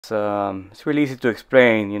It's really easy to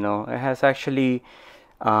explain. It has actually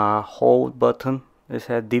a hold button. It's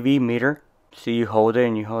a DV meter. So you hold it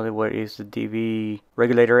and you hold it where is the DV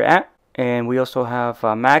regulator at. And we also have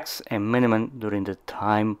max and minimum during the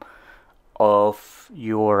time of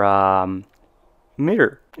your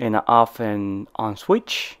meter, and an off and on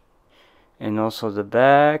switch, and also the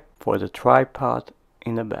back for the tripod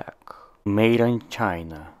in the back. Made in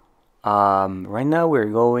China. Right now we're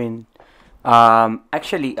going.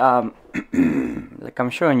 Actually, like I'm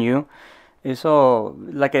showing you, it's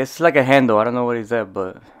like a handle. I don't know what is that,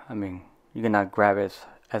 but I mean you cannot grab it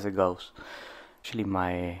as it goes. Actually,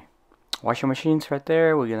 my washing machine's right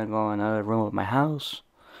there. We're gonna go in another room of my house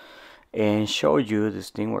and show you this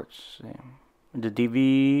thing works. The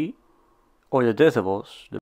DV or the decibels,